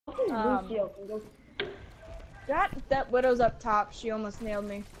Lucio. That Widow's up top. She almost nailed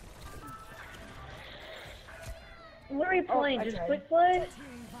me. What are you playing? I Just tried. quick play?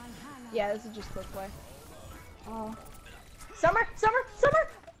 Yeah, this is just quick play. Oh. Summer!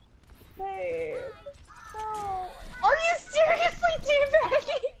 Hey. No. Are you seriously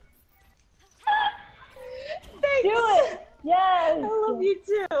teabagging? Thanks. Do it! Yes! I love you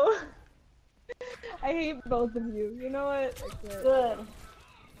too. I hate both of you. You know what? I can't. Good.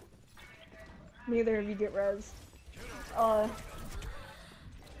 Neither of you get res. Have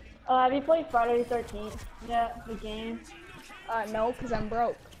you played Friday the 13th? Yeah, the game. No, because I'm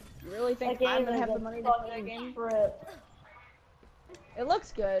broke. You really think That I'm game gonna is have a the money to play that fucking game? trip. It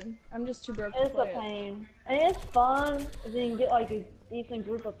looks good. I'm just too broke to It's a play it. pain. And it's fun if you can get like a decent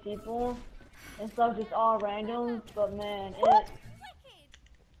group of people and stuff just all random, but man,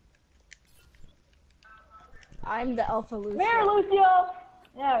 I'm the Alpha Lucio. Come here, Lucio!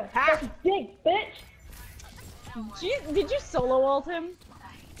 Yeah, such a dick, bitch! Did you solo ult him?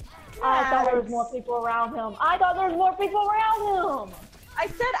 I thought there was more people around him. I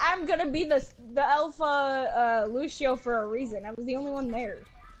said I'm gonna be the Alpha Lucio for a reason. I was the only one there.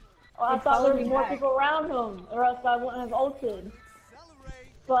 Well, I They thought there followed was me more back. people around him, or else I wouldn't have ulted.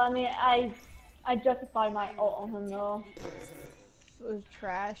 But I mean, I justified my ult on him though. It was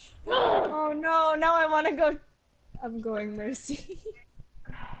trash. Oh no, now I wanna go. I'm going Mercy.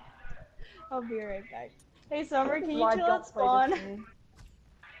 I'll be right back. Hey Summer, can you chill at spawn?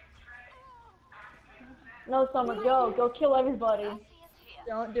 No, Summer, go kill everybody.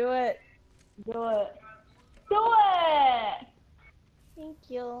 Don't do it. Do it. Do it! Thank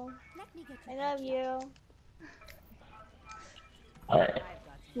you. I love you.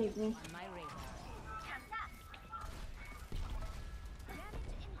 Excuse me.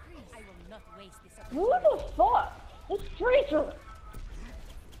 What the fuck? This creature!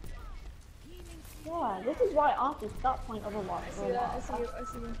 Yeah, this is why I have to stop playing Overwatch. I see that, I see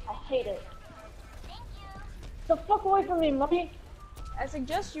you. I hate it. The fuck away from me, monkey! I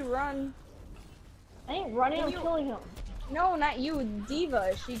suggest you run. I ain't running, I'm killing him. No, not you,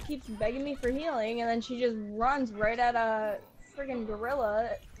 Diva. She keeps begging me for healing, and then she just runs right at a friggin'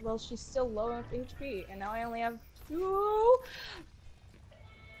 gorilla. Well, she's still low on HP, and now I only have 2.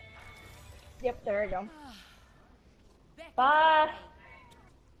 Yep, there I go. Bye!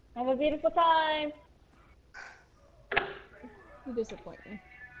 Have a beautiful time! You disappoint me.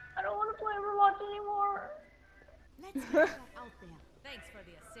 I don't want to play Overwatch anymore! Let's get that out there. Thanks for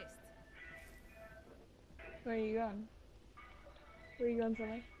the assist. Where are you going? Where are you going,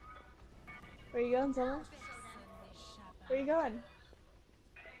 Summer? Where are you going, Summer? Where are you going?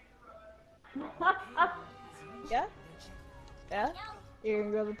 Yeah? Yeah? You're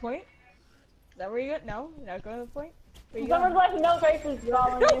gonna go to the point? Is that where you go? No? You're not going to the point? Where you Someone's going? like, no traces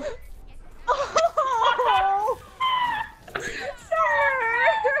following you. Oh!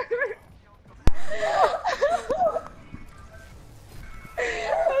 Sir! I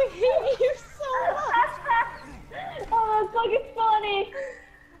hate you so much! Oh, that's fucking funny!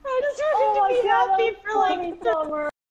 I just wanted to be happy for like Summer.